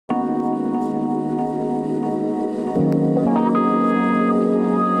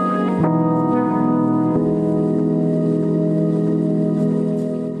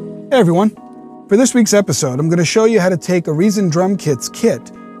everyone. For this week's episode, I'm going to show you how to take a Reason Drum Kit's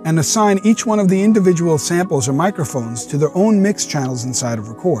kit and assign each one of the individual samples or microphones to their own mix channels inside of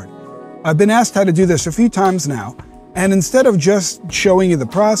Record. I've been asked how to do this a few times now, and instead of just showing you the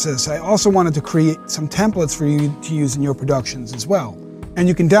process, I also wanted to create some templates for you to use in your productions as well. And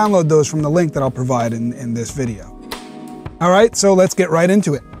you can download those from the link that I'll provide in this video. Alright, so let's get right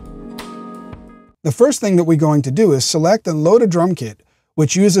into it. The first thing that we're going to do is select and load a drum kit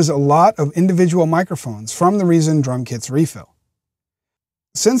which uses a lot of individual microphones from the Reason Drum Kit's refill.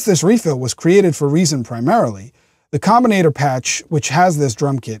 Since this refill was created for Reason primarily, the combinator patch, which has this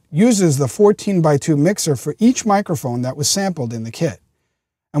drum kit, uses the 14x2 mixer for each microphone that was sampled in the kit.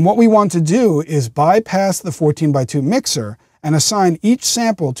 And what we want to do is bypass the 14x2 mixer and assign each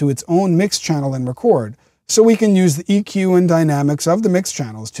sample to its own mix channel in Record, so we can use the EQ and dynamics of the mix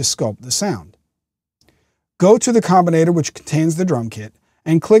channels to sculpt the sound. Go to the combinator which contains the drum kit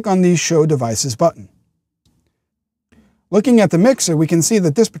and click on the Show Devices button. Looking at the mixer, we can see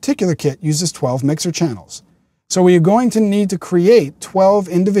that this particular kit uses 12 mixer channels. So we are going to need to create 12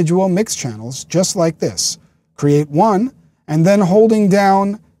 individual mix channels just like this. Create one, and then holding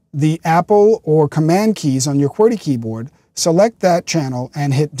down the Apple or Command keys on your QWERTY keyboard, select that channel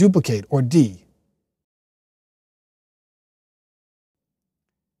and hit Duplicate or D.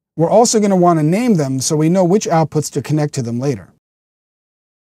 We're also going to want to name them so we know which outputs to connect to them later.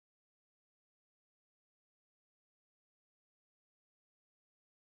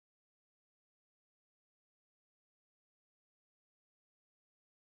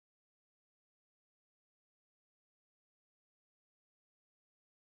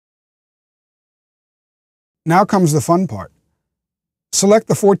 Now comes the fun part. Select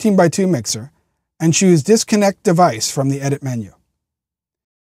the 14x2 mixer and choose Disconnect Device from the Edit menu.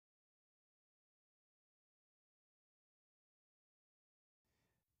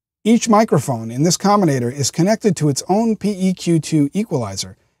 Each microphone in this combinator is connected to its own PEQ2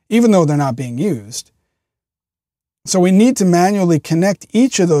 equalizer, even though they're not being used. So we need to manually connect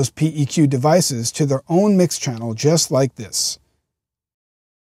each of those PEQ devices to their own mix channel just like this.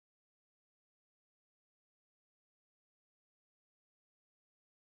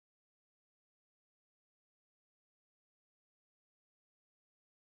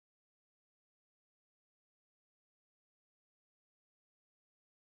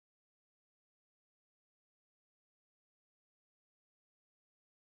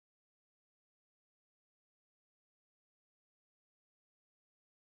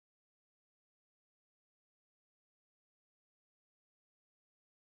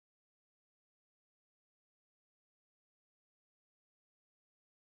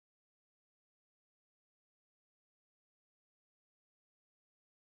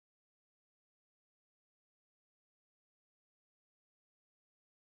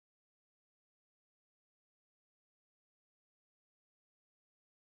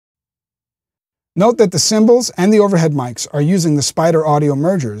 Note that the cymbals and the overhead mics are using the Spider audio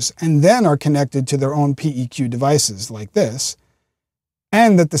mergers and then are connected to their own PEQ devices like this,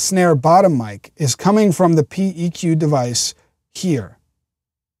 and that the snare bottom mic is coming from the PEQ device here.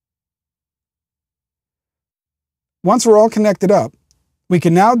 Once we're all connected up, we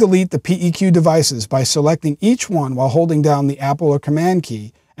can now delete the PEQ devices by selecting each one while holding down the Apple or Command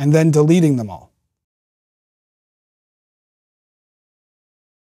key and then deleting them all.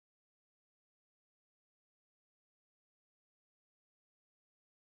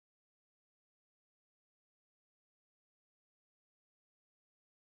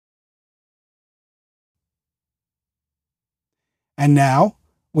 And now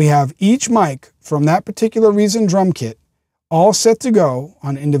we have each mic from that particular Reason drum kit all set to go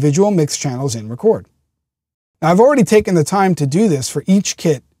on individual mix channels in Record. Now I've already taken the time to do this for each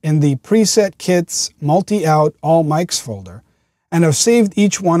kit in the Preset Kits Multi-Out All Mics folder, and I've saved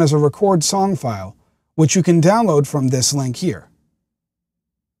each one as a Record song file, which you can download from this link here.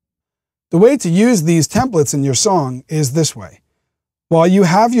 The way to use these templates in your song is this way. While you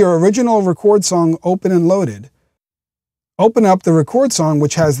have your original Record song open and loaded, open up the Record song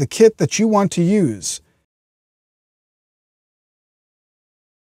which has the kit that you want to use.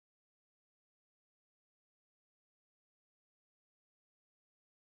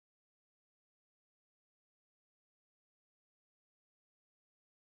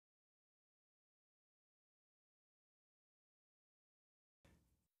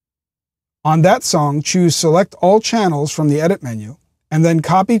 On that song, choose Select All Channels from the Edit menu, and then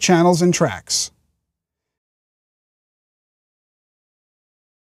copy channels and tracks.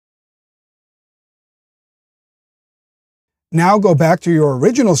 Now go back to your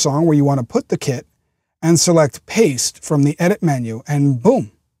original song where you want to put the kit and select Paste from the Edit menu, and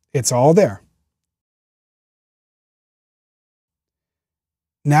boom, It's all there.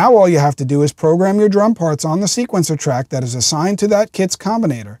 Now all you have to do is program your drum parts on the sequencer track that is assigned to that kit's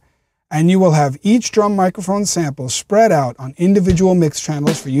combinator, and you will have each drum microphone sample spread out on individual mix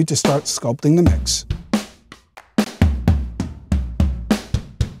channels for you to start sculpting the mix.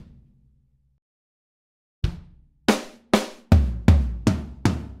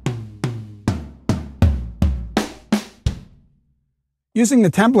 Using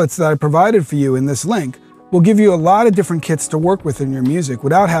the templates that I provided for you in this link will give you a lot of different kits to work with in your music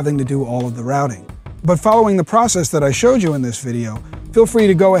without having to do all of the routing. But following the process that I showed you in this video, feel free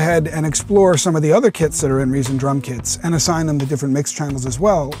to go ahead and explore some of the other kits that are in Reason Drum Kits and assign them to different mix channels as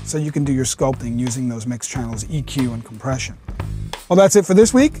well, so you can do your sculpting using those mix channels, EQ and compression. Well, that's it for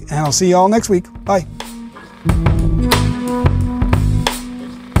this week, and I'll see you all next week. Bye.